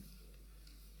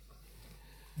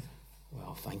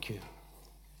Thank you.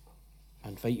 I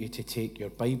invite you to take your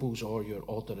Bibles or your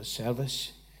order of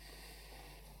service.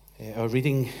 Our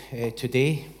reading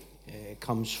today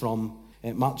comes from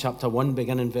Mark chapter 1,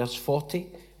 beginning verse 40,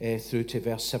 through to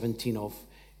verse 17 of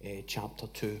chapter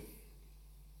 2.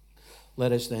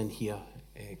 Let us then hear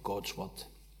God's word.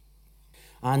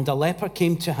 And a leper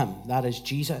came to him, that is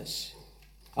Jesus.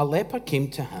 A leper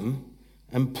came to him,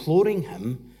 imploring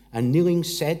him, and kneeling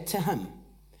said to him,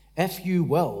 "If you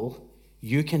will,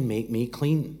 you can make me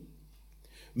clean."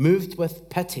 Moved with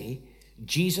pity,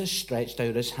 Jesus stretched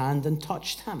out his hand and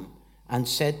touched him, and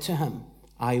said to him,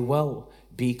 "I will,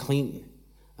 be clean."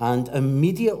 And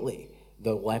immediately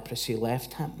the leprosy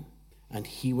left him, and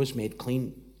he was made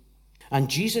clean. And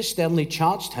Jesus sternly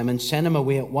charged him and sent him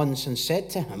away at once, and said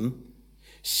to him,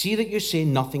 "See that you say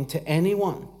nothing to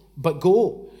anyone, but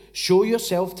go, show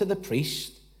yourself to the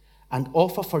priest, and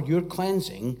offer for your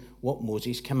cleansing what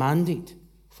Moses commanded,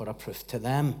 for a proof to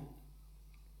them."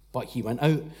 But he went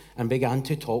out and began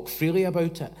to talk freely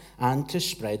about it and to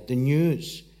spread the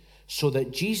news, so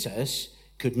that Jesus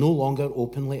could no longer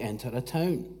openly enter a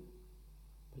town.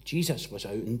 But Jesus was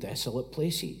out in desolate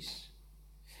places,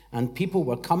 and people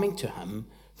were coming to him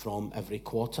from every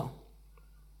quarter.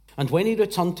 And when he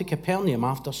returned to Capernaum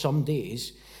after some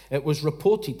days, it was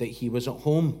reported that he was at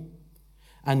home.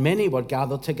 And many were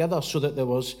gathered together, so that there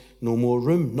was no more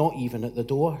room, not even at the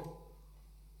door.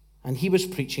 And he was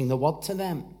preaching the word to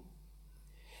them.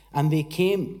 And they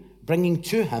came, bringing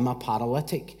to him a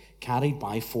paralytic, carried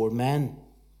by 4 men.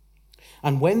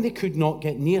 And when they could not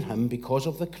get near him because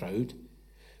of the crowd,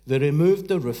 they removed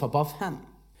the roof above him.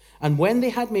 And when they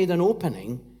had made an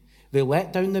opening, they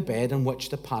let down the bed on which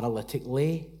the paralytic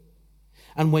lay.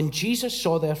 And when Jesus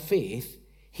saw their faith,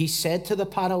 he said to the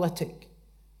paralytic,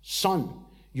 "Son,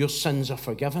 your sins are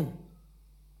forgiven."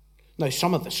 Now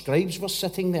some of the scribes were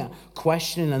sitting there,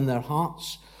 questioning in their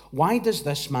hearts, "Why does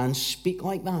this man speak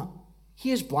like that?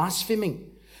 He is blaspheming.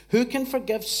 Who can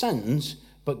forgive sins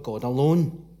but God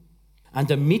alone?" And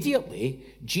immediately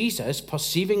Jesus,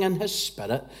 perceiving in his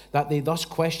spirit that they thus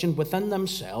questioned within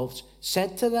themselves,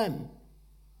 said to them,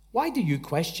 "Why do you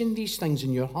question these things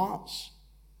in your hearts?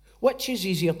 Which is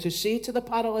easier to say to the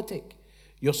paralytic,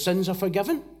 'Your sins are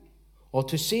forgiven,' or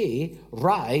to say,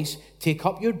 'Rise, take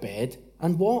up your bed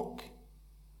and walk'?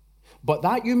 But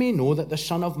that you may know that the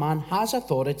Son of Man has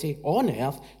authority on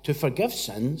earth to forgive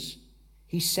sins,"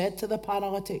 he said to the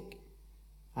paralytic,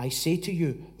 "I say to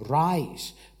you,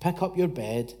 rise, pick up your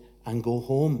bed and go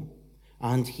home."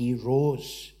 And he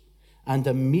rose and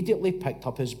immediately picked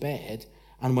up his bed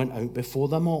and went out before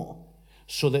them all,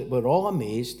 so that they were all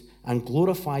amazed and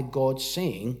glorified God,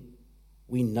 saying,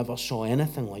 "We never saw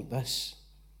anything like this."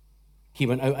 He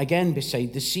went out again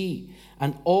beside the sea,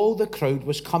 and all the crowd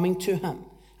was coming to him,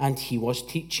 and he was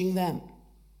teaching them.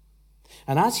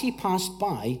 And as he passed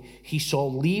by, he saw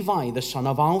Levi, the son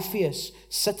of Alphaeus,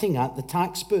 sitting at the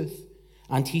tax booth.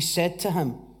 And he said to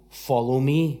him, "Follow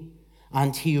me."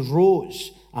 And he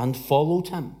rose and followed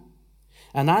him.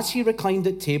 And as he reclined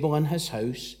at table in his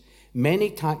house, many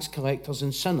tax collectors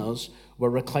and sinners were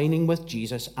reclining with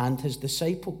Jesus and his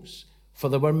disciples, for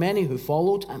there were many who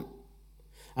followed him.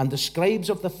 And the scribes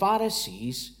of the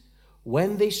Pharisees,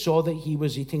 when they saw that he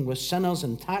was eating with sinners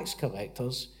and tax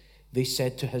collectors, they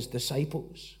said to his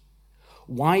disciples,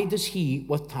 "Why does he eat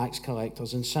with tax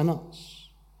collectors and sinners?"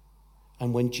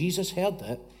 And when Jesus heard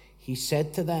it, he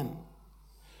said to them,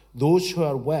 "Those who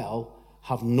are well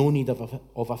have no need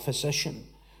of a physician,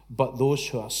 but those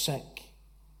who are sick.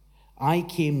 I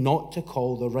came not to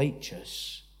call the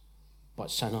righteous, but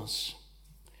sinners."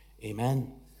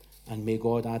 Amen. And may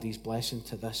God add his blessing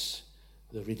to this,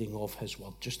 the reading of his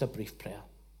word. Just a brief prayer.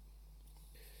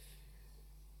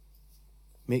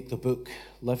 Make the book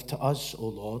live to us, O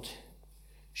Lord.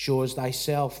 Show us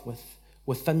thyself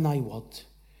within thy word.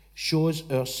 Show us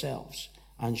ourselves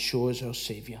and show us our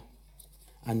Saviour.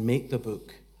 And make the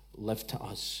book live to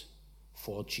us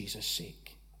for Jesus'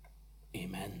 sake.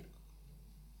 Amen.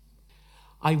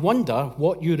 I wonder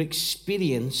what your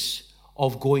experience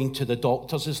of going to the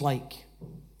doctors is like.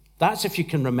 That's if you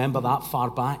can remember that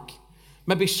far back.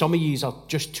 Maybe some of you are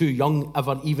just too young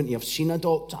ever even to have seen a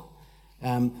doctor.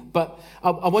 But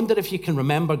I wonder if you can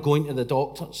remember going to the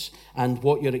doctors and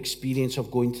what your experience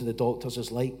of going to the doctors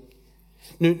is like.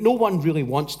 Now, no one really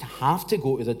wants to have to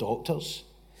go to the doctors.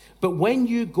 But when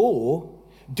you go,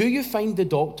 do you find the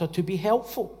doctor to be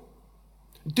helpful?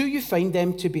 Do you find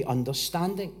them to be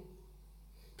understanding?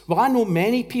 Well, I know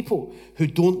many people who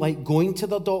don't like going to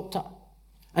the doctor.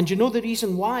 And you know the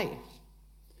reason why?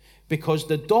 Because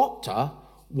the doctor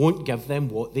won't give them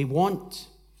what they want.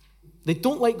 They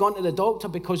don't like going to the doctor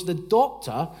because the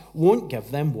doctor won't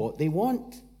give them what they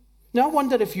want. Now, I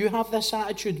wonder if you have this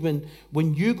attitude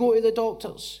when you go to the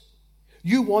doctors.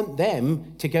 You want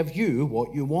them to give you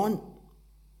what you want.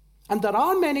 And there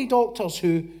are many doctors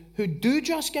who do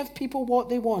just give people what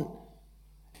they want.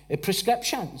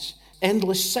 Prescriptions,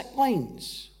 endless sick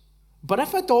lines. But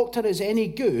if a doctor is any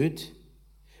good,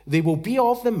 they will be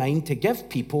of the mind to give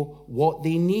people what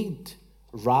they need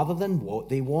rather than what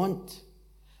they want.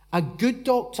 A good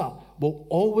doctor will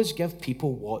always give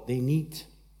people what they need.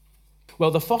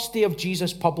 Well, the first day of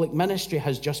Jesus' public ministry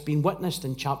has just been witnessed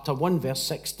in chapter 1, verse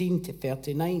 16 to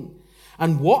 39.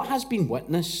 And what has been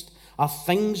witnessed are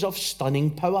things of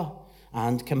stunning power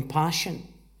and compassion.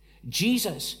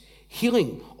 Jesus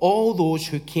healing all those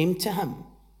who came to him,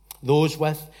 those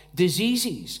with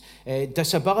diseases,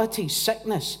 disabilities,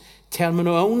 sickness,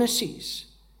 terminal illnesses.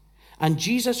 And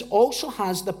Jesus also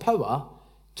has the power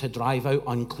to drive out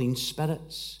unclean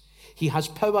spirits. He has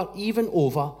power even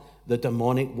over the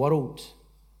demonic world.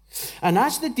 And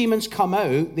as the demons come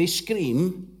out, they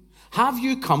scream, "Have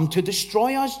you come to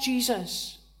destroy us,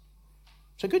 Jesus?"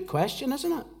 It's a good question,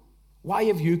 isn't it? Why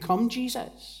have you come,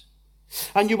 Jesus?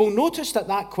 And you will notice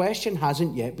that question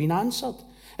hasn't yet been answered.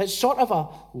 It's sort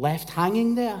of left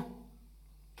hanging there.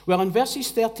 Well, in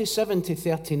verses 37 to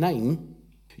 39,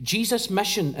 Jesus'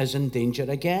 mission is in danger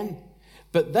again.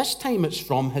 But this time it's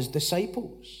from his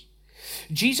disciples.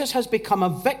 Jesus has become a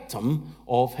victim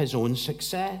of his own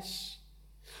success.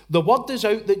 The word is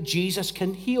out that Jesus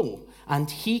can heal, and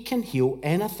he can heal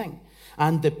anything.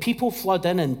 And the people flood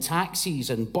in taxis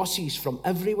and buses from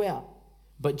everywhere.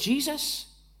 But Jesus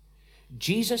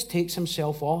takes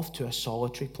himself off to a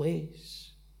solitary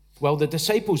place. Well, the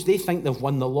disciples, they think they've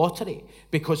won the lottery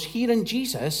because here in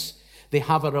Jesus, they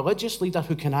have a religious leader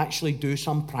who can actually do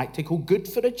some practical good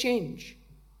for a change.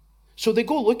 So they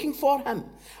go looking for him.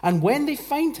 And when they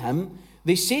find him,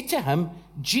 they say to him,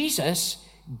 "Jesus,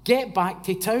 get back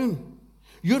to town.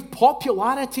 Your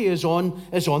popularity is on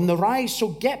the rise, so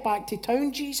get back to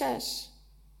town, Jesus."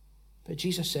 But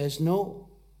Jesus says, No,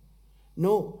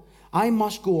 I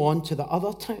must go on to the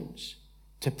other towns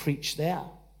to preach there,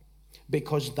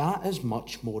 because that is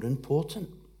much more important.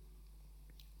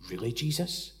 Really,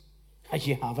 Jesus? Are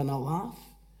you having a laugh?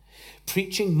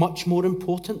 Preaching much more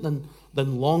important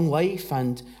than long life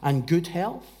and good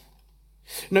health?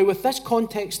 Now, with this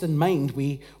context in mind,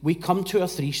 we come to our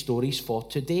three stories for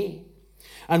today.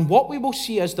 And what we will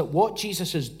see is that what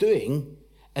Jesus is doing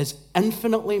is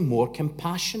infinitely more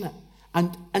compassionate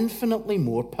and infinitely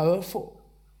more powerful.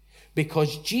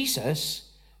 Because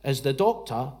Jesus is the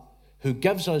doctor who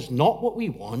gives us not what we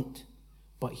want,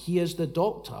 but he is the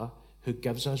doctor who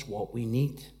gives us what we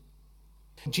need.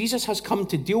 Jesus has come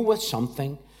to deal with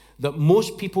something that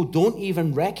most people don't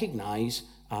even recognize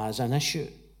as an issue: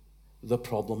 the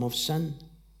problem of sin.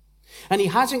 And he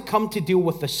hasn't come to deal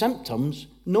with the symptoms.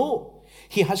 No,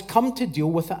 he has come to deal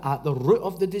with it at the root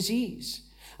of the disease.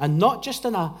 And not just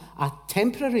in a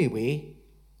temporary way,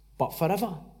 but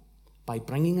forever, by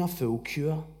bringing a full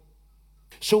cure.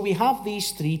 So we have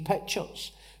these three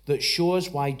pictures that show us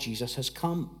why Jesus has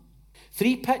come.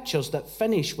 Three pictures that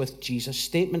finish with Jesus'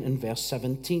 statement in verse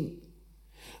 17.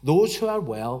 Those who are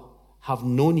well have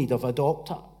no need of a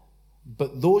doctor,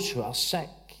 but those who are sick.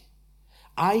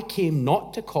 I came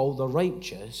not to call the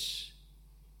righteous,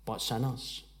 but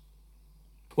sinners.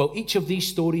 Well, each of these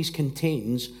stories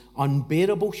contains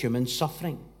unbearable human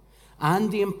suffering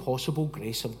and the impossible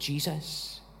grace of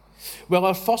Jesus. Well,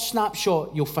 our first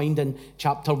snapshot you'll find in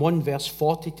chapter 1, verse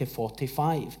 40 to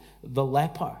 45, the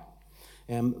leper.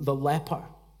 The leper.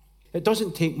 It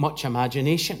doesn't take much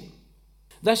imagination.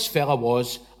 This fella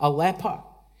was a leper.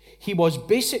 He was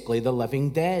basically the living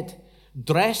dead,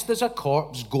 dressed as a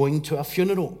corpse going to a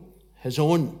funeral, his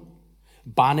own,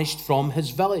 banished from his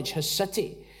village, his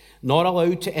city, not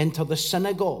allowed to enter the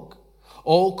synagogue.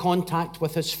 All contact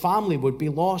with his family would be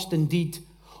lost. Indeed,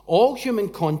 all human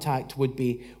contact would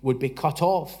be cut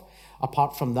off,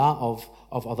 apart from that of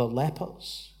other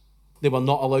lepers. They were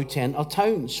not allowed to enter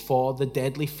towns for the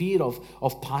deadly fear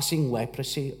of passing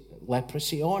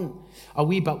leprosy on. A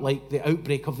wee bit like the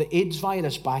outbreak of the AIDS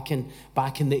virus back in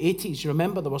the 80s. You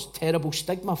remember there was terrible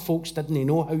stigma. Folks didn't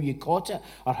know how you caught it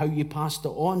or how you passed it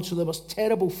on. So there was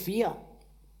terrible fear.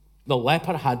 The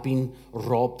leper had been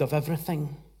robbed of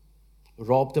everything.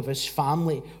 Robbed of his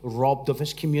family, robbed of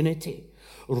his community,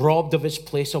 robbed of his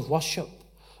place of worship,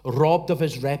 robbed of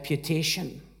his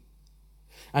reputation.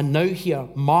 And now here,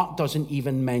 Mark doesn't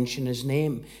even mention his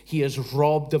name. He is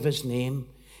robbed of his name.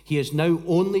 He is now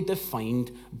only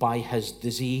defined by his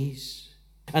disease.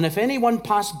 And if anyone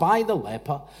passed by the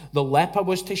leper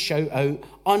was to shout out,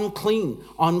 "Unclean,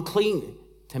 unclean,"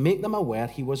 to make them aware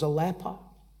he was a leper.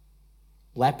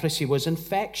 Leprosy was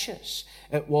infectious,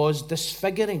 it was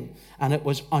disfiguring, and it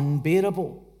was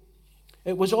unbearable.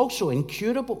 It was also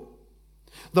incurable.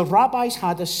 The rabbis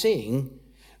had a saying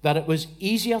that it was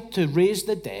easier to raise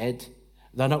the dead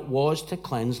than it was to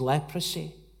cleanse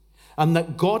leprosy, and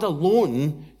that God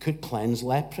alone could cleanse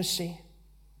leprosy.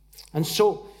 And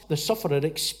so the sufferer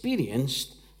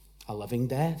experienced a living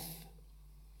death.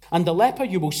 And the leper,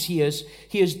 you will see,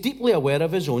 he is deeply aware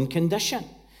of his own condition,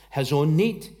 his own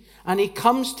need. And he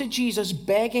comes to Jesus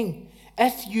begging,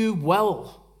 "If you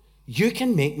will, you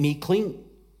can make me clean."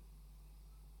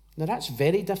 Now that's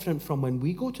very different from when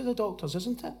we go to the doctors,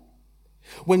 isn't it?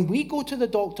 When we go to the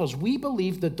doctors, we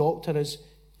believe the doctor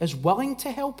is willing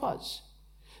to help us.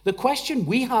 The question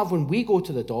we have when we go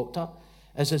to the doctor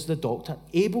is the doctor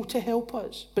able to help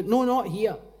us? But no, not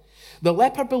here. The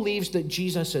leper believes that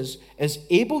Jesus is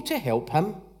able to help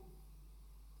him,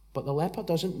 but the leper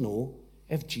doesn't know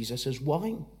if Jesus is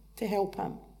willing to help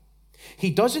him.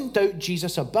 He doesn't doubt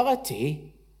Jesus'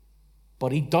 ability,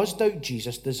 but he does doubt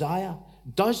Jesus' desire.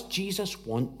 Does Jesus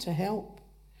want to help?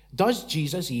 Does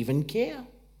Jesus even care?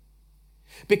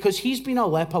 Because he's been a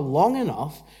leper long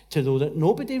enough to know that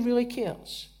nobody really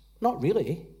cares. Not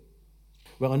really.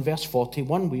 Well, in verse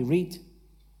 41 we read,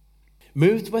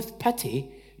 "Moved with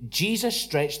pity, Jesus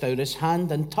stretched out his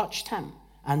hand and touched him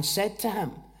and said to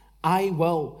him, 'I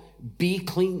will, be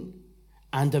clean.'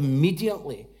 And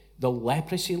immediately the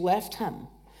leprosy left him,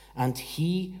 and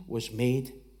he was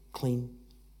made clean."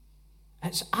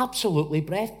 It's absolutely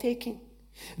breathtaking.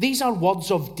 These are words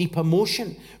of deep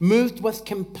emotion, moved with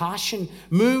compassion,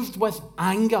 moved with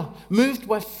anger, moved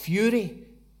with fury.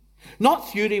 Not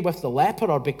fury with the leper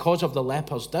or because of the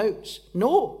leper's doubts,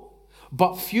 no,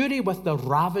 but fury with the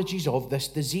ravages of this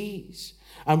disease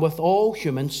and with all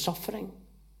human suffering.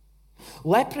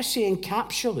 Leprosy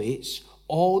encapsulates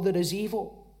all that is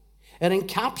evil. It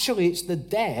encapsulates the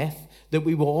death that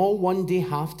we will all one day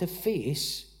have to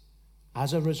face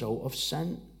as a result of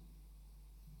sin.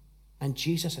 And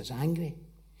Jesus is angry.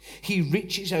 He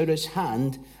reaches out his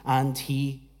hand and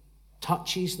he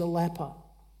touches the leper.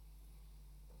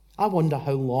 I wonder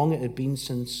how long it had been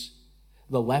since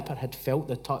the leper had felt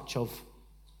the touch of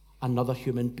another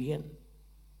human being.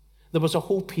 There was a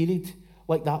whole period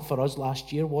like that for us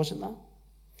last year, wasn't there?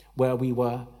 Where we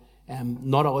were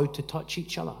not allowed to touch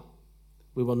each other.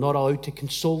 We were not allowed to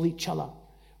console each other.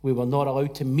 We were not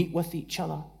allowed to meet with each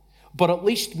other. But at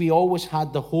least we always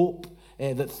had the hope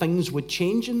that things would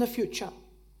change in the future.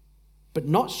 But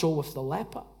not so with the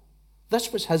leper.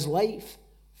 This was his life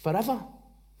forever.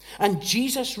 And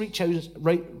Jesus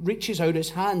reaches out his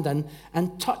hand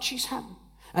and touches him.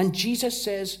 And Jesus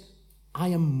says, "I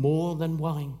am more than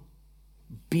willing.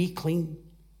 Be clean."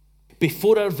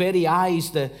 Before our very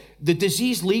eyes, the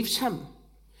disease leaves him.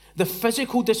 The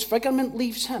physical disfigurement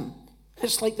leaves him.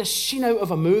 It's like the scene out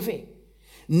of a movie.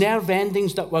 Nerve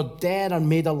endings that were dead are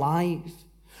made alive.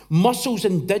 Muscles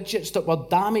and digits that were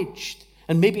damaged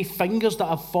and maybe fingers that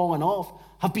have fallen off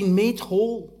have been made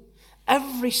whole.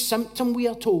 Every symptom, we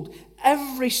are told,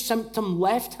 every symptom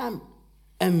left him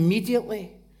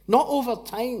immediately. Not over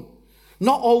time.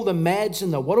 Not all the meds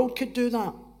in the world could do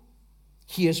that.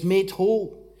 He is made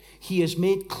whole. He is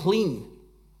made clean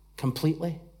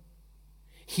completely.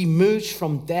 He moves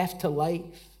from death to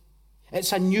life.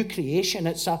 It's a new creation.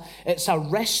 It's a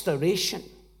restoration.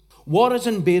 What is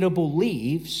unbearable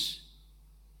leaves,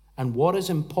 and what is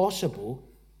impossible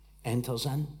enters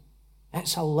in.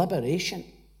 It's a liberation.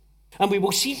 And we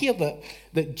will see here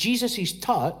that Jesus'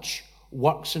 touch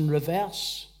works in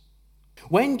reverse.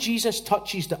 When Jesus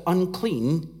touches the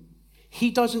unclean,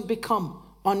 he doesn't become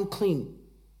unclean.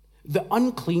 The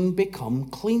unclean become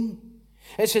clean.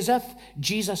 It's as if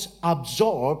Jesus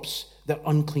absorbs their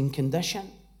unclean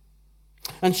condition.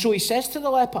 And so he says to the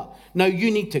leper, "Now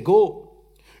you need to go.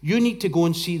 You need to go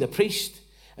and see the priest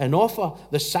and offer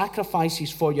the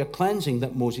sacrifices for your cleansing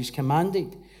that Moses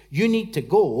commanded. You need to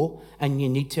go and you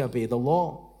need to obey the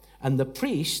law. And the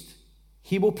priest,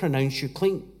 he will pronounce you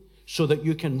clean so that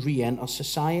you can re-enter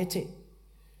society.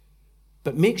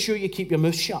 But make sure you keep your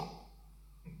mouth shut."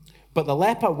 But the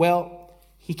leper, well,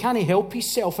 he can't help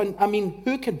himself. And I mean,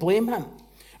 who could blame him?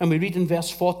 And we read in verse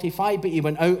 45, "But he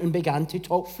went out and began to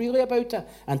talk freely about it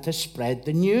and to spread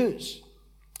the news,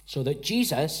 so that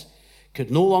Jesus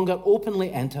could no longer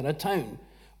openly enter a town,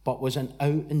 but was out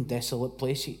in desolate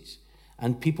places.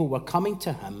 And people were coming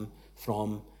to him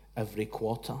from every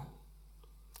quarter."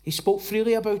 He spoke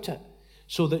freely about it,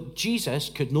 so that Jesus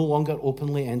could no longer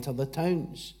openly enter the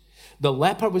towns. The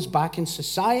leper was back in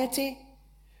society,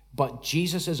 but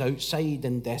Jesus is outside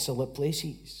in desolate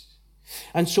places.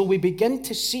 And so we begin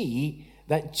to see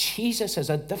that Jesus is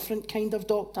a different kind of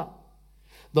doctor.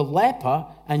 The leper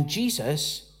and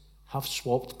Jesus have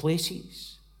swapped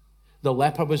places. The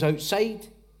leper was outside,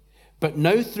 but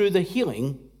now through the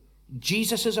healing,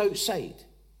 Jesus is outside,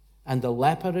 and the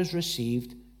leper is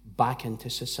received back into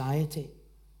society.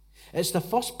 It's the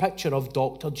first picture of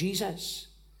Dr. Jesus.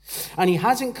 And he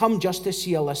hasn't come just to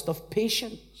see a list of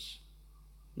patients.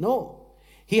 No,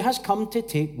 he has come to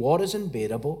take what is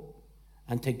unbearable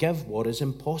and to give what is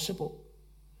impossible.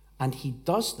 And he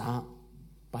does that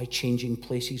by changing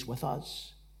places with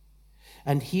us.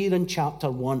 And here in chapter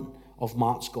 1 of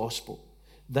Mark's Gospel,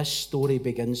 this story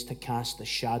begins to cast the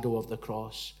shadow of the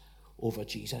cross over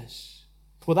Jesus.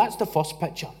 Well, that's the first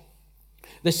picture.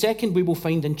 The second we will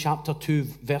find in chapter 2,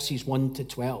 verses 1 to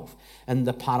 12, in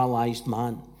the paralyzed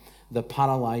man. The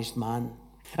paralyzed man.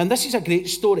 And this is a great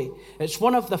story. It's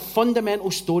one of the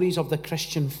fundamental stories of the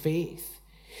Christian faith.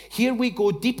 Here we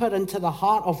go deeper into the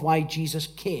heart of why Jesus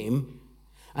came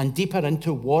and deeper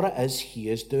into what it is he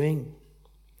is doing.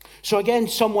 So again,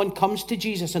 someone comes to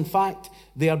Jesus. In fact,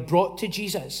 they are brought to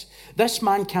Jesus. This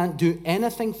man can't do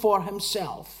anything for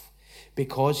himself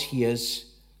because he is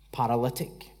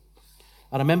paralytic.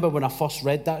 I remember when I first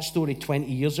read that story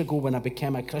 20 years ago when I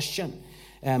became a Christian.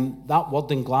 That word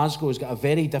in Glasgow has got a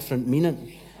very different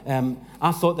meaning.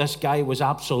 I thought this guy was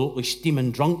absolutely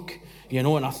steaming drunk,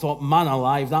 and I thought, man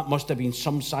alive, that must have been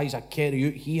some size of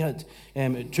carry-out he had.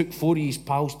 It took 4 of his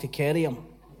pals to carry him.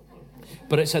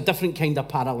 But it's a different kind of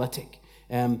paralytic.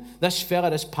 This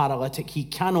fella is paralytic. He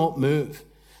cannot move.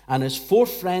 And his 4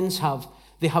 friends have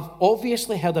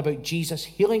obviously heard about Jesus'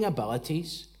 healing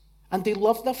abilities, and they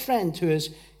love their friend who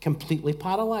is completely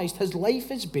paralyzed. His life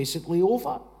is basically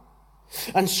over.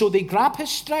 And so they grab his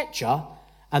stretcher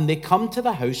and they come to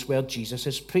the house where Jesus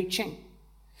is preaching.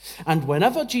 And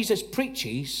whenever Jesus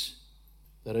preaches,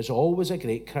 there is always a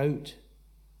great crowd.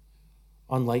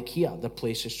 Unlike here, the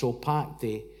place is so packed,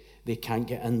 they can't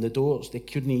get in the doors. They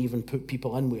couldn't even put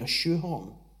people in with a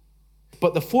shoehorn.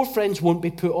 But the 4 friends won't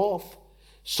be put off.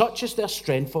 Such is their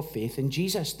strength of faith in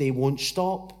Jesus. They won't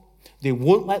stop. They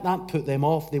won't let that put them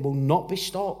off. They will not be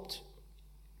stopped.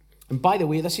 And by the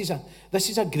way, this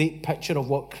is a great picture of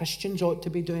what Christians ought to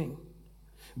be doing.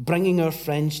 Bringing our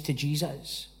friends to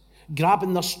Jesus.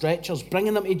 Grabbing their stretchers,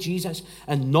 bringing them to Jesus,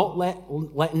 and not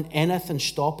letting anything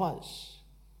stop us.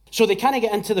 So they can't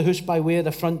get into the house by way of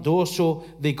the front door, so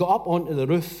they got up onto the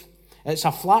roof. It's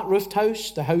a flat-roofed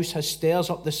house. The house has stairs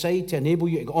up the side to enable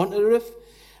you to get onto the roof.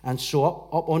 And so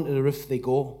up onto the roof they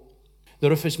go. The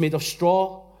roof is made of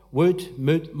straw, wood,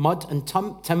 mud, and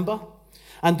timber.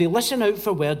 And they listen out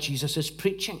for where Jesus is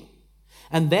preaching.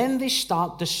 And then they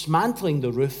start dismantling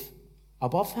the roof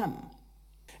above him.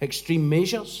 Extreme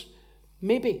measures?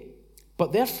 Maybe.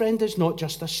 But their friend is not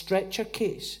just a stretcher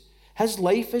case. His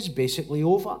life is basically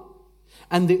over.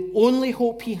 And the only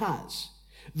hope he has,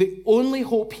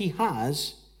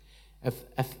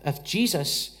 if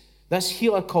Jesus, this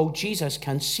healer called Jesus,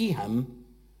 can see him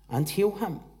and heal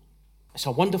him. It's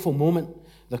a wonderful moment.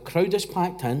 The crowd is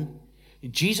packed in.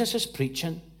 Jesus is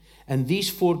preaching. And these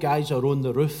 4 guys are on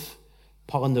the roof,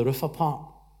 pulling the roof apart.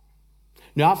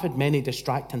 Now, I've had many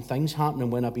distracting things happening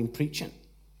when I've been preaching.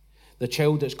 The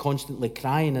child that's constantly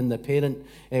crying and the parent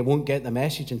won't get the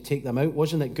message and take them out.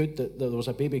 Wasn't it good that there was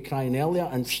a baby crying earlier?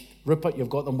 And Rupert, you've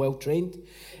got them well trained.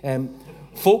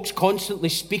 Folks constantly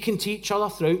speaking to each other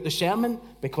throughout the sermon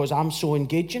because I'm so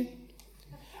engaging.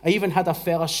 I even had a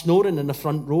fella snoring in the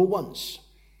front row once.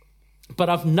 But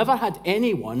I've never had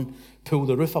anyone pull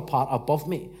the roof apart above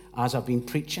me as I've been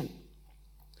preaching.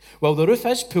 Well, the roof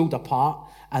is pulled apart,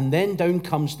 and then down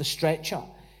comes the stretcher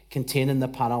containing the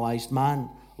paralyzed man,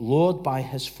 lowered by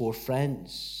his 4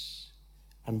 friends.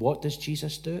 And what does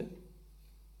Jesus do?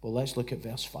 Well, let's look at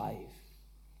verse 5.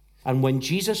 And when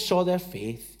Jesus saw their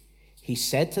faith, he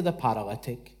said to the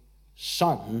paralytic,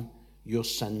 "Son, your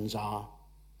sins are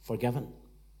forgiven."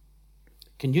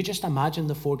 Can you just imagine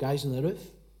the 4 guys on the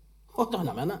roof? Hold on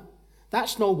a minute.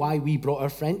 That's not why we brought our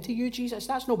friend to you, Jesus.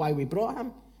 That's not why we brought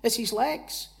him. It's his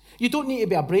legs. You don't need to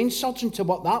be a brain surgeon to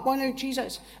work that one out,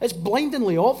 Jesus. It's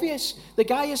blindingly obvious. The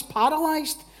guy is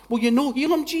paralyzed. Will you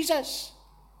heal him, Jesus?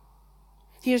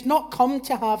 He has not come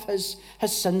to have his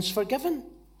sins forgiven.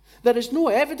 There is no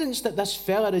evidence that this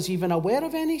fella is even aware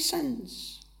of any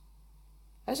sins.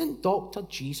 Isn't Dr.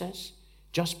 Jesus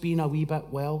just being a wee bit,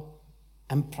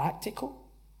 impractical?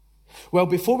 Well,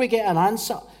 before we get an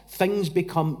answer, things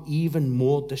become even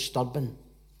more disturbing.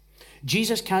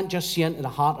 Jesus can't just see into the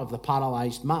heart of the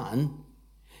paralyzed man.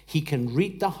 He can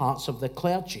read the hearts of the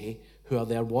clergy who are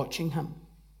there watching him.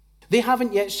 They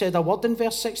haven't yet said a word in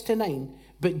verse 6 to 9,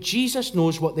 but Jesus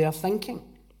knows what they are thinking.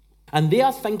 And they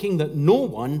are thinking that no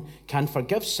one can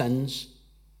forgive sins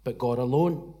but God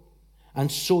alone.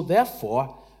 And so,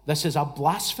 therefore, this is a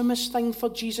blasphemous thing for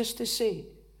Jesus to say,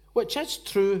 which is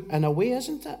true in a way,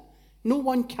 isn't it? No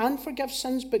one can forgive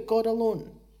sins but God alone.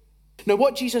 Now,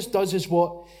 what Jesus does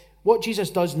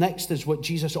next is what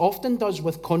Jesus often does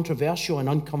with controversial and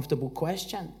uncomfortable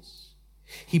questions.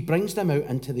 He brings them out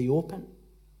into the open.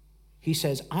 He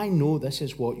says, I know this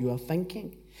is what you are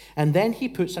thinking. And then he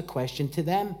puts a question to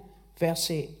them. Verse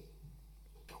 8.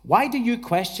 Why do you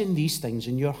question these things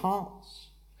in your hearts?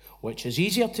 Which is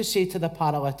easier to say to the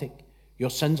paralytic,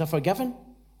 your sins are forgiven,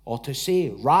 or to say,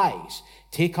 rise,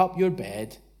 take up your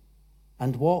bed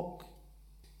and walk?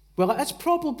 Well, it's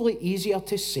probably easier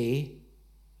to say,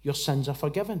 your sins are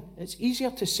forgiven. It's easier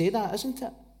to say that, isn't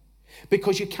it?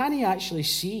 Because you can't actually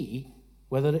see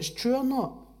whether it's true or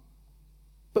not.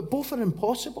 But both are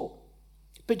impossible.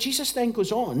 But Jesus then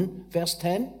goes on, verse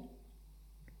 10.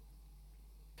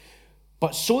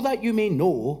 But so that you may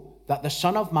know that the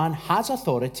Son of Man has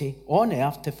authority on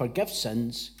earth to forgive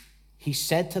sins, he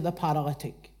said to the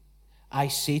paralytic, I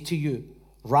say to you,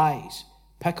 rise,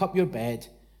 pick up your bed,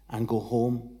 and go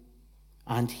home.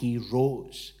 And he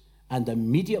rose, and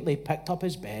immediately picked up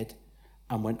his bed,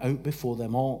 and went out before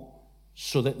them all,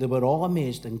 so that they were all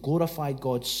amazed and glorified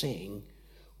God, saying,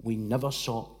 we never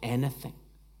saw anything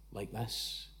like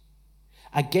this.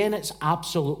 Again, it's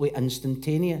absolutely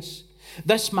instantaneous.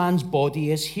 This man's body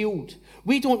is healed.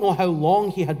 We don't know how long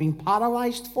he had been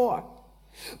paralyzed for.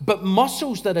 But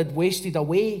muscles that had wasted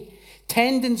away,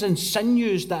 tendons and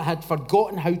sinews that had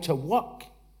forgotten how to work,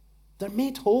 they're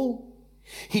made whole.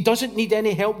 He doesn't need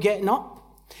any help getting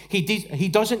up. He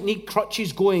doesn't need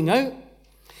crutches going out.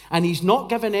 And he's not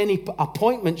given any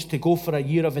appointments to go for a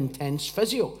year of intense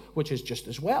physio, which is just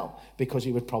as well, because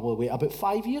he would probably wait about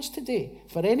 5 years today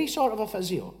for any sort of a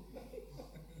physio.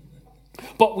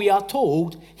 But we are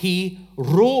told he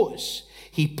rose.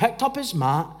 He picked up his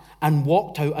mat and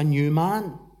walked out a new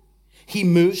man. He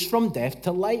moves from death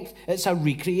to life. It's a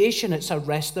recreation. It's a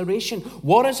restoration.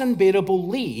 What is unbearable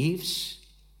leaves,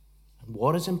 and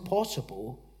what is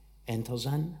impossible enters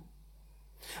in.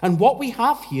 And what we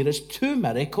have here is two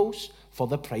miracles for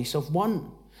the price of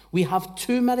one. We have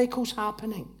two miracles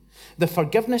happening. The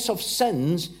forgiveness of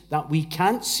sins that we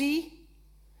can't see,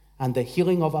 and the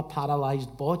healing of a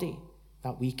paralyzed body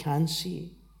that we can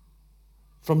see.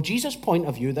 From Jesus' point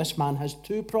of view, this man has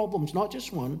two problems, not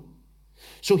just one.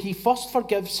 So he first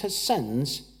forgives his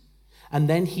sins, and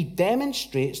then he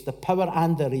demonstrates the power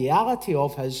and the reality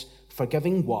of his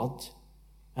forgiving word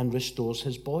and restores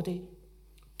his body.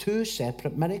 Two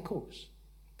separate miracles.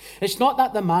 It's not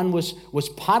that the man was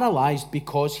paralyzed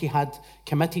because he had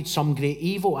committed some great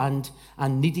evil and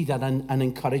needed an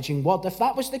encouraging word. If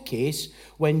that was the case,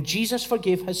 when Jesus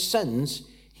forgave his sins,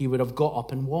 he would have got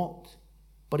up and walked.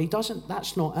 But he doesn't.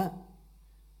 That's not it.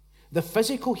 The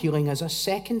physical healing is a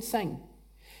second thing.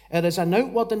 It is an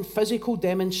outward and physical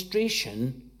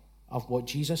demonstration of what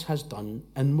Jesus has done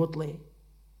inwardly.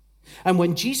 And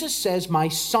when Jesus says, my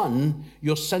son,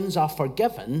 your sins are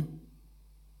forgiven,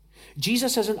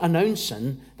 Jesus isn't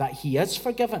announcing that he is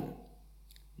forgiven.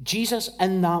 Jesus,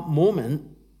 in that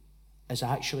moment, is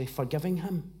actually forgiving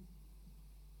him.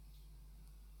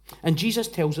 And Jesus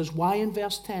tells us why in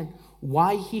verse 10,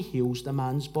 why he heals the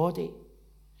man's body.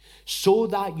 So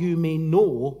that you may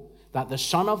know that the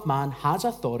Son of Man has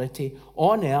authority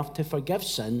on earth to forgive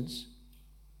sins.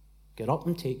 Get up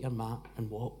and take your mat and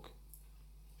walk.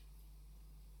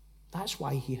 That's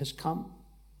why he has come.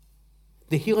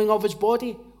 The healing of his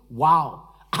body, wow,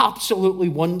 absolutely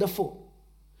wonderful.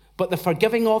 But the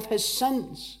forgiving of his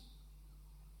sins,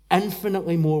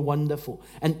 infinitely more wonderful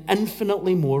and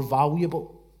infinitely more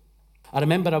valuable. I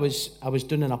remember I was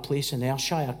doing in a place in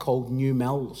Ayrshire called New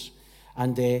Mills,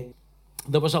 and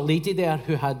there was a lady there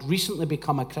who had recently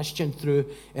become a Christian through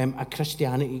a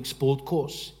Christianity Explored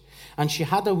course. And she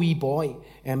had a wee boy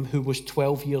who was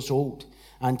 12 years old,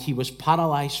 and he was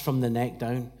paralyzed from the neck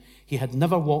down. He had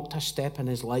never walked a step in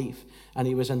his life, and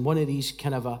he was in one of these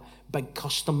kind of a big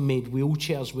custom-made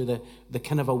wheelchairs with the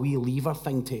kind of a wee lever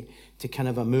thing to kind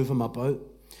of move him about.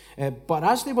 But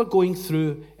as they were going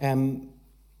through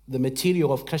the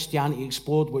material of Christianity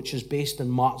Explored, which is based in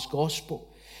Mark's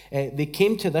Gospel, they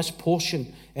came to this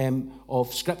portion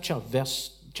of Scripture,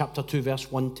 chapter 2,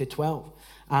 verse 1 to 12.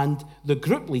 And the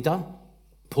group leader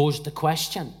posed the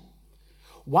question,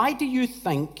 why do you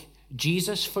think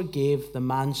Jesus forgave the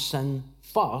man's sin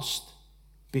first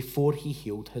before he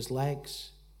healed his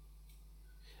legs?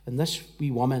 And this wee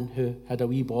woman who had a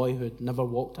wee boy who had never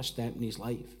walked a step in his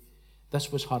life,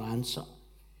 this was her answer.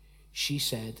 she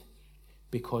said,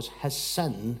 because his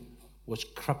sin was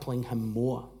crippling him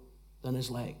more than his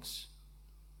legs.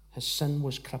 His sin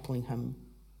was crippling him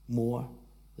more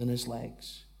than his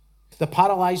legs. The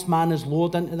paralyzed man is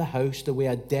lowered into the house the way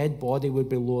a dead body would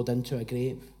be lowered into a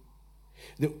grave.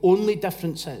 The only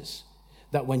difference is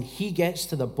that when he gets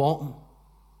to the bottom,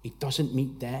 he doesn't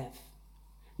meet death.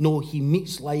 No, he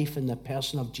meets life in the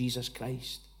person of Jesus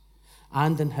Christ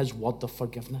and in his word of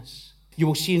forgiveness. You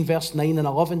will see in verse 9 and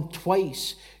 11,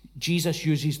 twice Jesus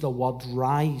uses the word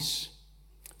rise.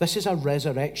 This is a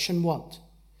resurrection word.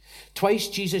 Twice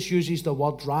Jesus uses the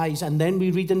word rise, and then we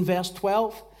read in verse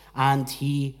 12, and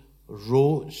he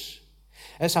rose.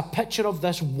 It's a picture of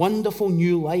this wonderful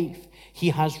new life he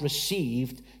has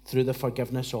received through the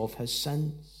forgiveness of his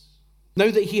sins. Now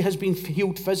that he has been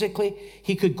healed physically,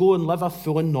 he could go and live a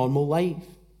full and normal life.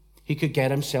 He could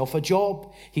get himself a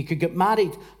job. He could get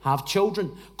married, have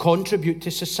children, contribute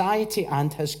to society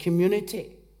and his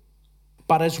community.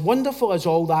 But as wonderful as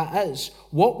all that is,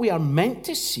 what we are meant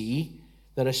to see,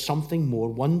 there is something more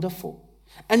wonderful,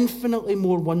 infinitely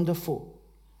more wonderful,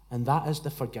 and that is the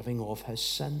forgiving of his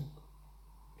sin.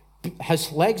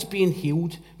 His legs being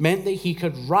healed meant that he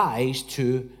could rise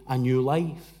to a new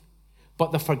life.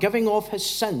 But the forgiving of his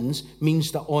sins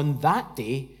means that on that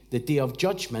day, the day of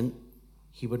judgment,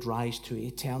 he would rise to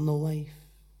eternal life.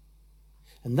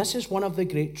 And this is one of the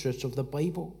great truths of the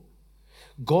Bible.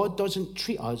 God doesn't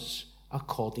treat us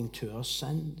according to our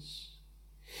sins.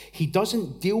 He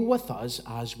doesn't deal with us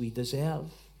as we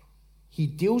deserve. He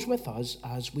deals with us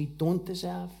as we don't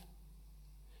deserve.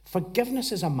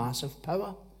 Forgiveness is a massive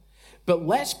power. But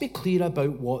let's be clear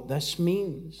about what this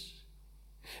means.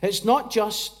 It's not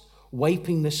just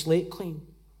wiping the slate clean.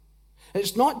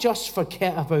 It's not just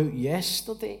forget about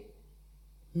yesterday.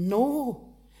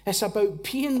 No, it's about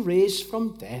being raised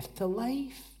from death to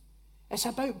life. It's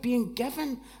about being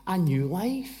given a new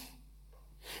life.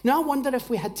 Now, I wonder if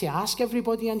we had to ask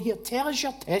everybody in here, tell us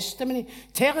your testimony.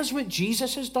 Tell us what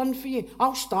Jesus has done for you.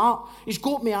 I'll start. He's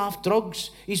got me off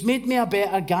drugs. He's made me a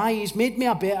better guy. He's made me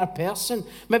a better person.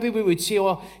 Maybe we would say,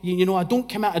 oh, I don't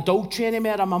commit adultery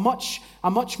anymore. I'm a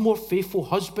much more faithful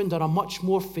husband or a much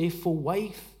more faithful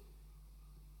wife.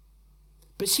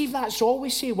 But see, if that's all we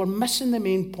say, we're missing the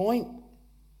main point.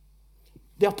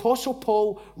 The Apostle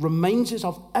Paul reminds us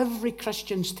of every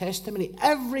Christian's testimony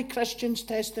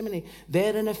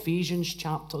there in Ephesians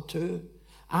chapter 2.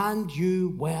 And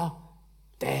you were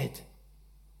dead.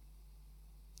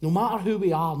 No matter who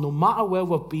we are, no matter where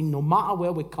we've been, no matter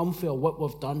where we come from or what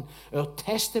we've done, our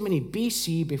testimony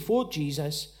BC, before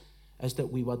Jesus, is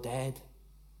that we were dead.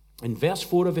 And verse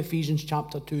 4 of Ephesians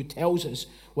chapter 2 tells us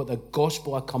what the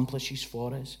gospel accomplishes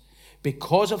for us.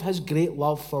 Because of his great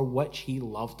love for which he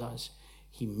loved us,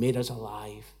 he made us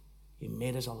alive. He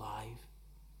made us alive.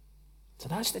 So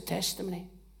that's the testimony.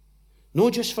 No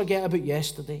just forget about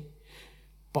yesterday,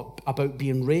 but about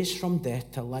being raised from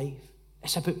death to life.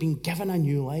 It's about being given a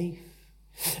new life.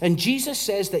 And Jesus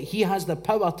says that he has the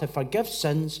power to forgive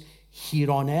sins here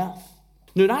on earth.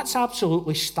 Now that's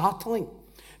absolutely startling,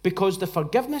 because the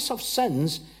forgiveness of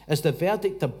sins is the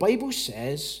verdict the Bible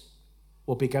says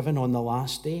will be given on the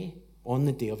last day, on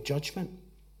the day of judgment.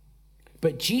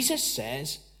 But Jesus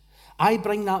says, I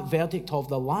bring that verdict of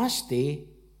the last day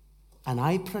and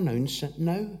I pronounce it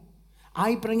now.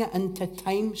 I bring it into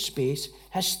time, space,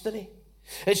 history.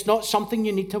 It's not something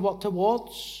you need to work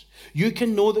towards. You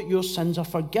can know that your sins are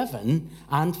forgiven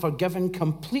and forgiven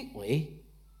completely.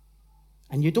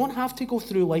 And you don't have to go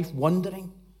through life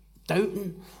wondering,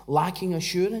 doubting, lacking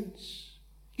assurance.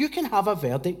 You can have a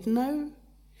verdict now.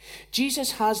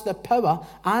 Jesus has the power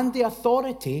and the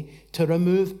authority to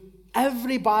remove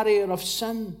every barrier of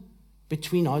sin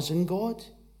between us and God.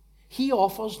 He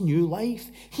offers new life.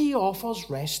 He offers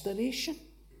restoration.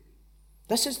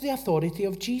 This is the authority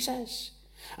of Jesus.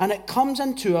 And it comes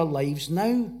into our lives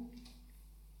now.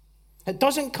 It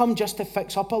doesn't come just to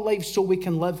fix up our lives so we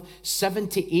can live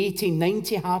 70, 80,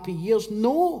 90 happy years.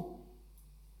 No.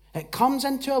 It comes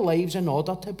into our lives in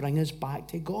order to bring us back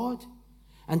to God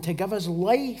and to give us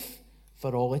life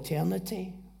for all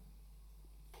eternity.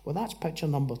 Well, that's picture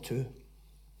number 2.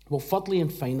 Well, thirdly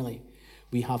and finally,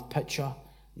 we have picture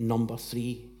number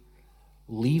 3.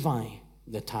 Levi,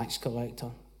 the tax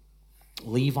collector.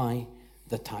 Levi,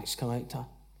 the tax collector.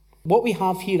 What we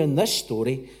have here in this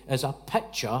story is a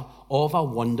picture of a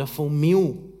wonderful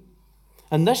meal.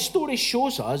 And this story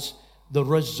shows us the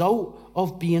result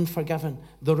of being forgiven,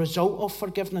 the result of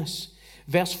forgiveness.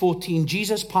 Verse 14,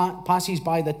 Jesus passes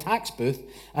by the tax booth,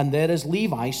 and there is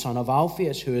Levi, son of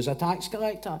Alphaeus, who is a tax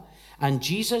collector. And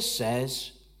Jesus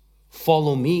says,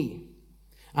 follow me.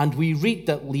 And we read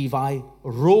that Levi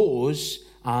rose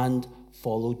and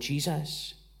followed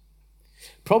Jesus.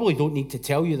 Probably don't need to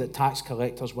tell you that tax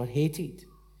collectors were hated.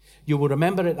 You will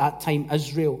remember at that time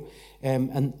Israel,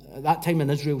 and at that time in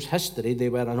Israel's history, they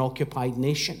were an occupied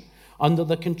nation under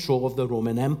the control of the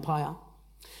Roman Empire.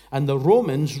 And the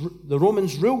Romans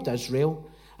ruled Israel,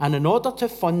 and in order to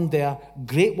fund their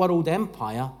great world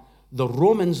empire, the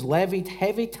Romans levied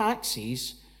heavy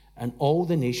taxes on all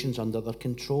the nations under their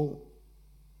control.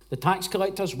 The tax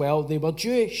collectors, well, they were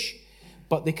Jewish,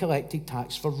 but they collected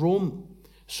tax for Rome.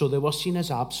 So they were seen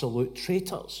as absolute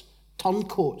traitors,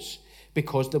 turncoats,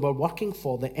 because they were working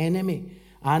for the enemy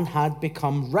and had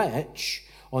become rich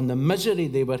on the misery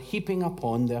they were heaping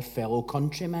upon their fellow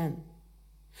countrymen.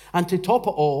 And to top it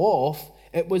all off,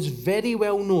 it was very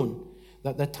well known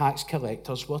that the tax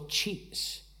collectors were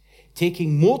cheats,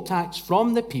 taking more tax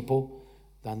from the people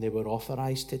than they were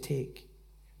authorized to take.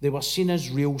 They were seen as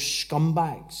real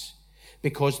scumbags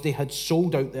because they had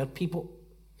sold out their people.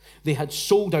 They had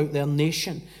sold out their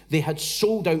nation. They had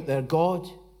sold out their God.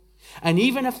 And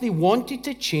even if they wanted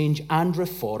to change and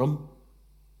reform,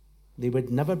 they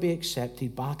would never be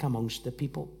accepted back amongst the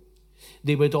people.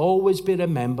 They would always be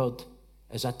remembered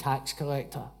as a tax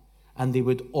collector, and they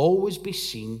would always be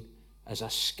seen as a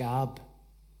scab.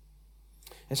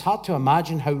 It's hard to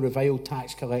imagine how reviled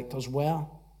tax collectors were.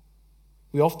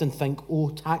 We often think, oh,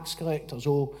 tax collectors,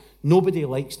 oh, nobody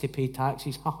likes to pay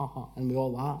taxes, ha ha ha, and we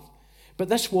all laugh. But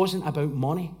this wasn't about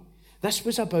money. This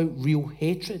was about real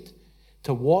hatred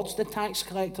towards the tax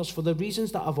collectors for the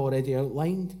reasons that I've already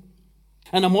outlined.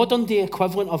 And a modern day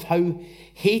equivalent of how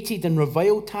hated and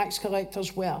reviled tax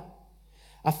collectors were,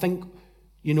 I think,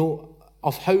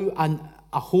 of how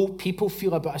a whole people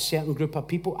feel about a certain group of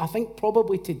people, I think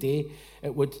probably today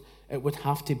it would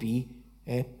have to be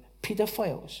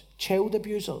paedophiles, child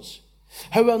abusers.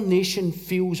 How our nation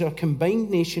feels, our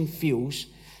combined nation feels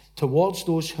towards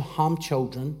those who harm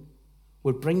children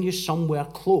would bring you somewhere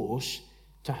close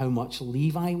to how much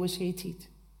Levi was hated.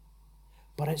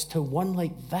 But it's to one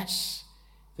like this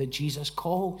that Jesus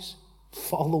calls,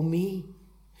 follow me.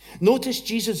 Notice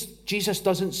Jesus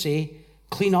doesn't say,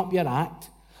 clean up your act,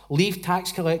 leave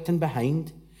tax collecting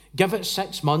behind, give it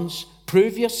 6 months,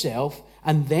 prove yourself,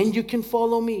 and then you can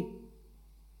follow me.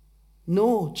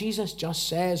 No, Jesus just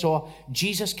says, or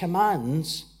Jesus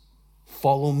commands,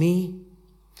 follow me.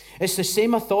 It's the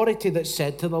same authority that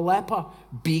said to the leper,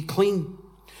 be clean.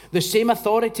 The same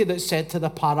authority that said to the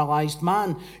paralyzed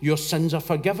man, your sins are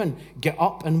forgiven, get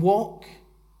up and walk.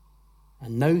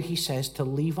 And now he says to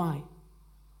Levi,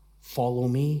 follow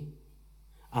me.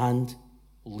 And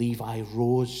Levi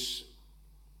rose.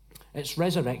 It's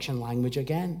resurrection language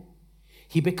again.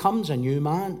 He becomes a new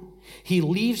man. He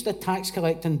leaves the tax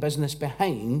collecting business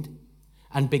behind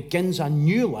and begins a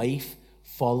new life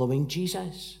following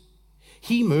Jesus.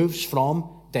 He moves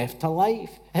from death to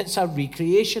life. It's a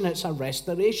recreation. It's a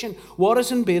restoration. What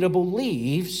is unbearable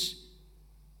leaves,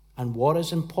 and what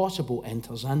is impossible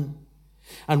enters in.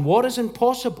 And what is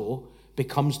impossible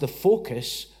becomes the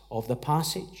focus of the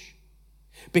passage.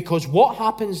 Because what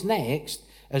happens next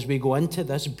as we go into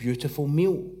this beautiful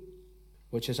meal,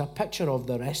 which is a picture of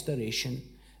the restoration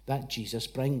that Jesus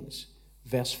brings.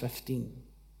 Verse 15.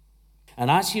 And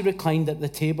as he reclined at the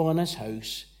table in his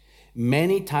house,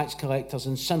 many tax collectors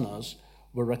and sinners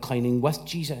were reclining with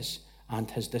Jesus and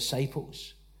his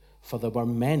disciples, for there were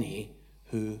many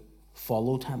who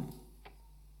followed him.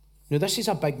 Now, this is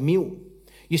a big meal.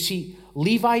 You see,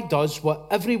 Levi does what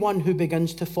everyone who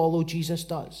begins to follow Jesus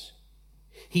does.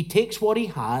 He takes what he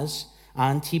has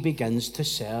and he begins to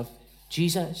serve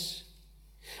Jesus.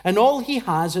 And all he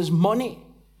has is money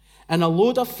and a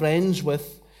load of friends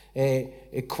with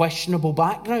questionable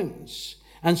backgrounds.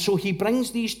 And so he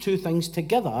brings these two things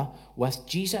together with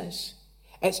Jesus.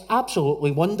 It's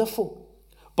absolutely wonderful.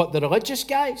 But the religious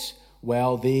guys,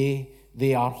 well, they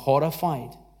are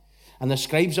horrified. And the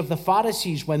scribes of the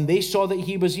Pharisees, when they saw that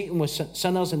he was eating with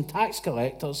sinners and tax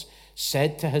collectors,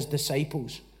 said to his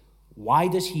disciples, why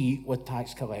does he eat with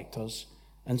tax collectors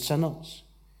and sinners?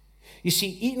 You see,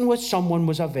 eating with someone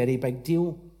was a very big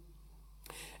deal.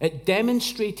 It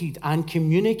demonstrated and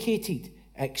communicated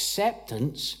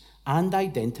acceptance and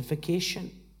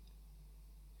identification.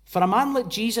 For a man like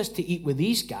Jesus to eat with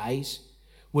these guys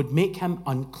would make him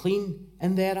unclean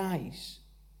in their eyes.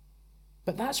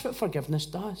 But that's what forgiveness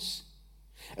does.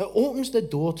 It opens the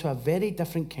door to a very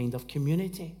different kind of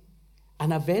community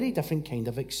and a very different kind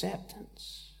of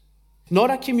acceptance. Not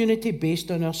a community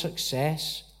based on our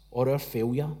success or our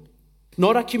failure.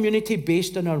 Not a community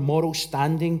based on our moral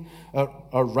standing,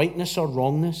 our rightness or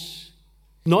wrongness.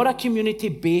 Not a community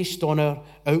based on our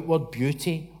outward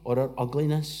beauty or our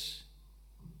ugliness.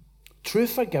 True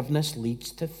forgiveness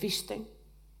leads to feasting.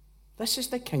 This is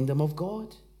the kingdom of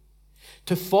God.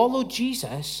 To follow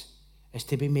Jesus is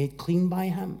to be made clean by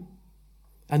him.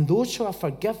 And those who are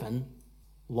forgiven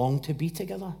long to be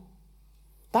together.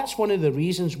 That's one of the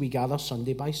reasons we gather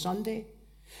Sunday by Sunday.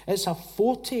 It's a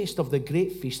foretaste of the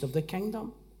great feast of the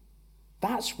kingdom.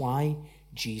 That's why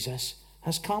Jesus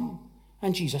has come.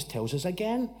 And Jesus tells us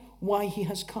again why he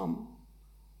has come.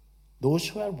 Those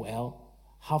who are well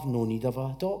have no need of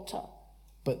a doctor,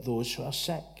 but those who are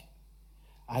sick.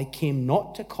 I came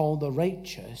not to call the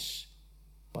righteous,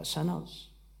 but sinners.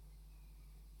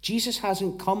 Jesus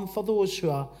hasn't come for those who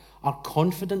are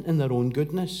confident in their own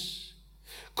goodness,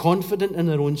 confident in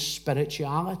their own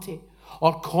spirituality,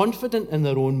 or confident in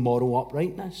their own moral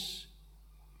uprightness.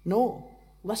 No,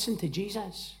 listen to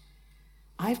Jesus.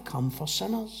 I've come for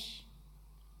sinners.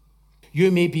 You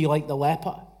may be like the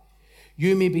leper.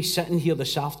 You may be sitting here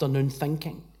this afternoon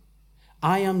thinking,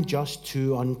 I am just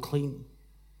too unclean,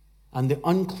 and the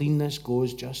uncleanness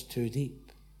goes just too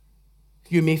deep.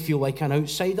 You may feel like an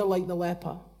outsider like the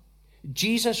leper.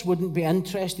 Jesus wouldn't be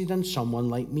interested in someone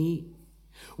like me.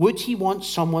 Would he want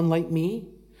someone like me?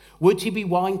 Would he be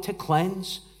willing to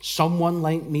cleanse someone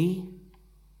like me?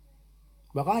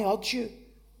 Well, I urge you,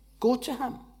 go to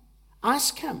him.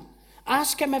 Ask him.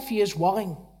 Ask him if he is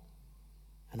willing.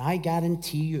 And I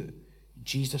guarantee you,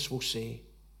 Jesus will say,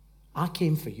 I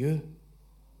came for you.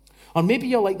 Or maybe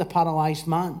you're like the paralyzed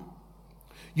man.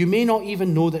 You may not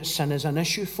even know that sin is an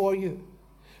issue for you,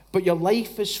 but your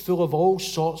life is full of all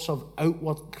sorts of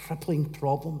outward crippling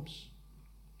problems.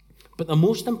 But the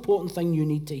most important thing you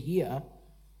need to hear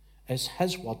is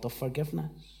his word of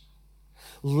forgiveness.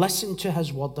 Listen to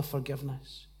his word of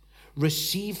forgiveness.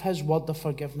 Receive his word of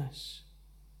forgiveness.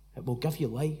 It will give you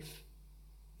life,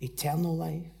 eternal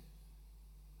life.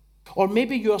 Or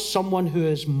maybe you're someone who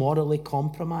is morally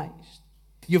compromised.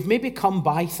 You've maybe come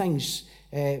by things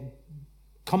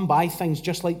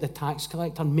just like the tax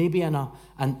collector, maybe in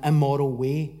an immoral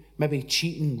way, maybe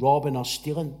cheating, robbing, or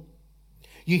stealing.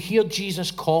 You hear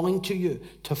Jesus calling to you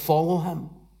to follow him.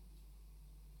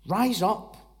 Rise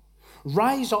up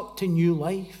to new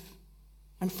life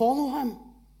and follow him.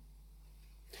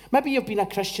 Maybe you've been a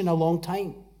Christian a long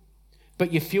time,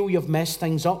 but you feel you've messed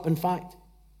things up. In fact,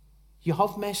 you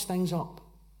have messed things up.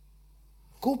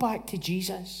 Go back to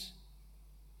Jesus.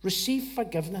 Receive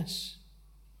forgiveness.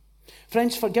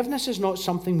 Friends, forgiveness is not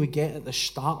something we get at the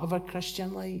start of our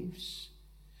Christian lives.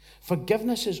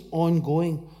 Forgiveness is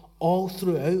ongoing all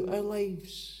throughout our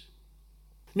lives.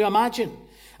 Now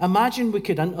imagine we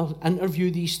could interview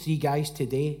these three guys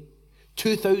today,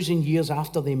 2,000 years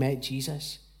after they met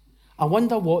Jesus. I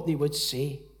wonder what they would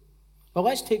say. Well,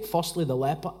 let's take firstly the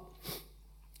leper.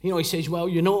 He says,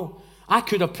 well, I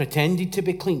could have pretended to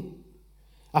be clean.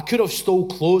 I could have stole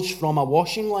clothes from a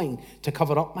washing line to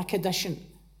cover up my condition.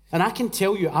 And I can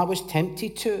tell you, I was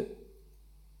tempted to.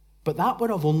 But that would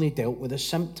have only dealt with the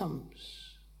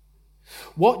symptoms.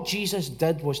 What Jesus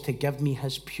did was to give me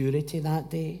his purity that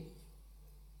day.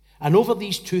 And over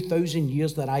these 2,000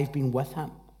 years that I've been with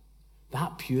him,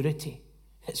 that purity,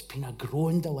 it's been a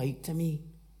growing delight to me.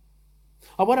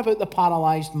 Or what about the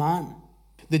paralyzed man?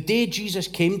 The day Jesus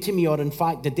came to me, or in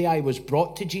fact, the day I was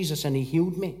brought to Jesus and he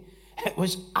healed me, it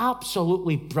was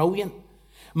absolutely brilliant.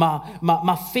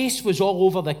 My face was all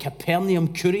over the Capernaum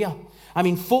Curia. I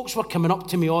mean, folks were coming up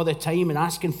to me all the time and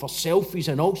asking for selfies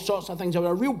and all sorts of things. There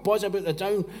was a real buzz about the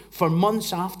town for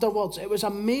months afterwards. It was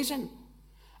amazing.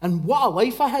 And what a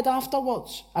life I had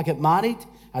afterwards. I got married,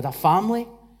 I had a family.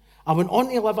 I went on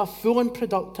to live a full and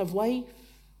productive life.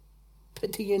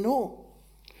 But do you know,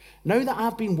 now that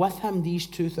I've been with him these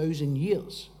 2,000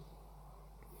 years,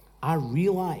 I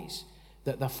realise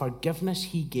that the forgiveness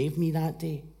he gave me that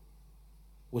day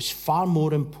was far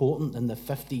more important than the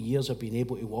 50 years of being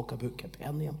able to walk about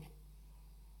Capernaum.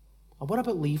 Or what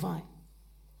about Levi?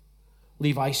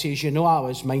 Levi says, I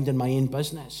was minding my own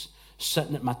business,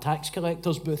 sitting at my tax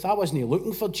collector's booth. I wasn't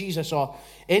looking for Jesus or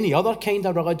any other kind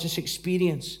of religious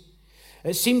experience.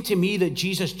 It seemed to me that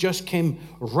Jesus just came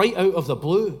right out of the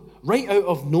blue, right out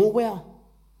of nowhere.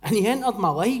 And he entered my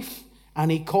life and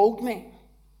he called me.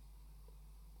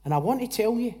 And I want to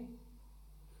tell you,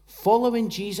 following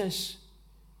Jesus,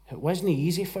 it wasn't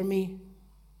easy for me.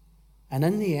 And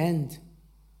in the end,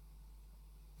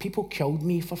 people killed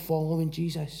me for following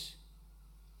Jesus.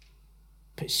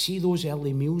 But see those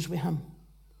early meals with him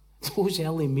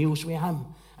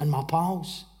and my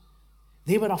pals,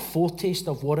 they were a foretaste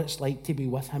of what it's like to be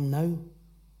with him now.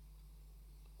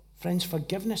 Friends,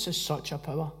 forgiveness is such a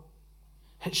power.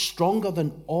 It's stronger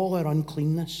than all our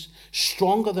uncleanness,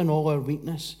 stronger than all our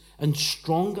weakness, and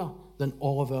stronger than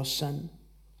all of our sin.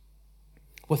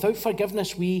 Without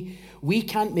forgiveness, we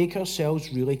can't make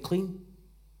ourselves really clean.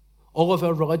 All of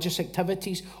our religious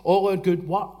activities, all our good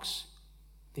works,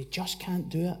 they just can't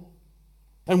do it.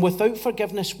 And without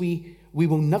forgiveness, we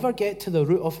will never get to the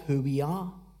root of who we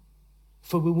are.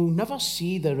 For we will never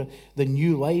see the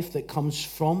new life that comes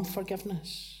from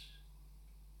forgiveness.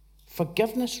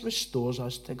 Forgiveness restores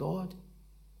us to God.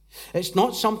 It's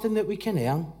not something that we can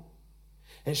earn.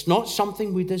 It's not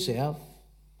something we deserve.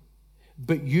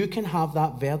 But you can have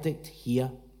that verdict here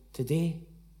today.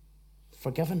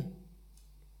 Forgiven.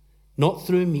 Not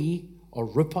through me or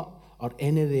Rupert or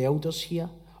any of the elders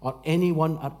here or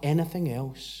anyone or anything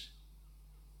else,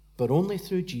 but only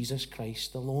through Jesus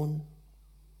Christ alone.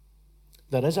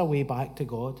 There is a way back to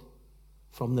God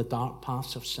from the dark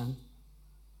paths of sin.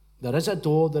 There is a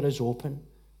door that is open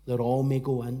that all may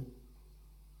go in.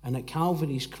 And at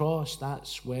Calvary's cross,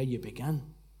 that's where you begin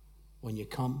when you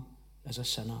come as a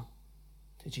sinner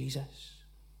to Jesus.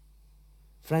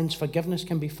 Friends, forgiveness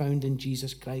can be found in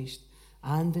Jesus Christ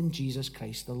and in Jesus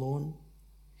Christ alone.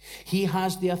 He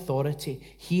has the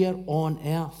authority here on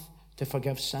earth to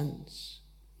forgive sins,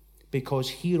 because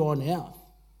here on earth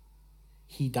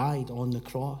he died on the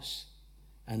cross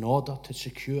in order to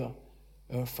secure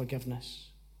our forgiveness.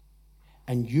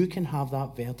 And you can have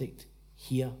that verdict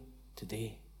here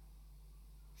today.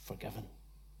 Forgiven.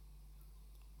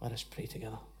 Let us pray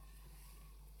together.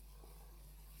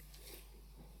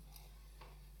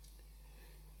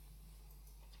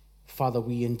 Father,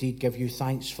 we indeed give you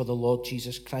thanks for the Lord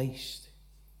Jesus Christ,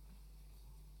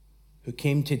 who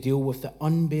came to deal with the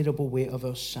unbearable weight of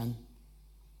our sin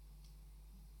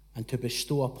and to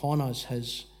bestow upon us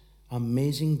his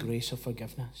amazing grace of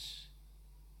forgiveness.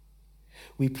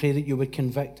 We pray that you would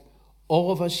convict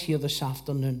all of us here this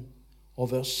afternoon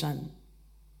of our sin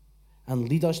and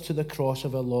lead us to the cross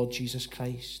of our Lord Jesus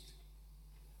Christ,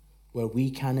 where we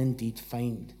can indeed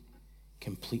find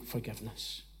complete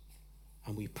forgiveness.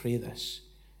 And we pray this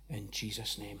in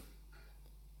Jesus' name.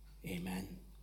 Amen.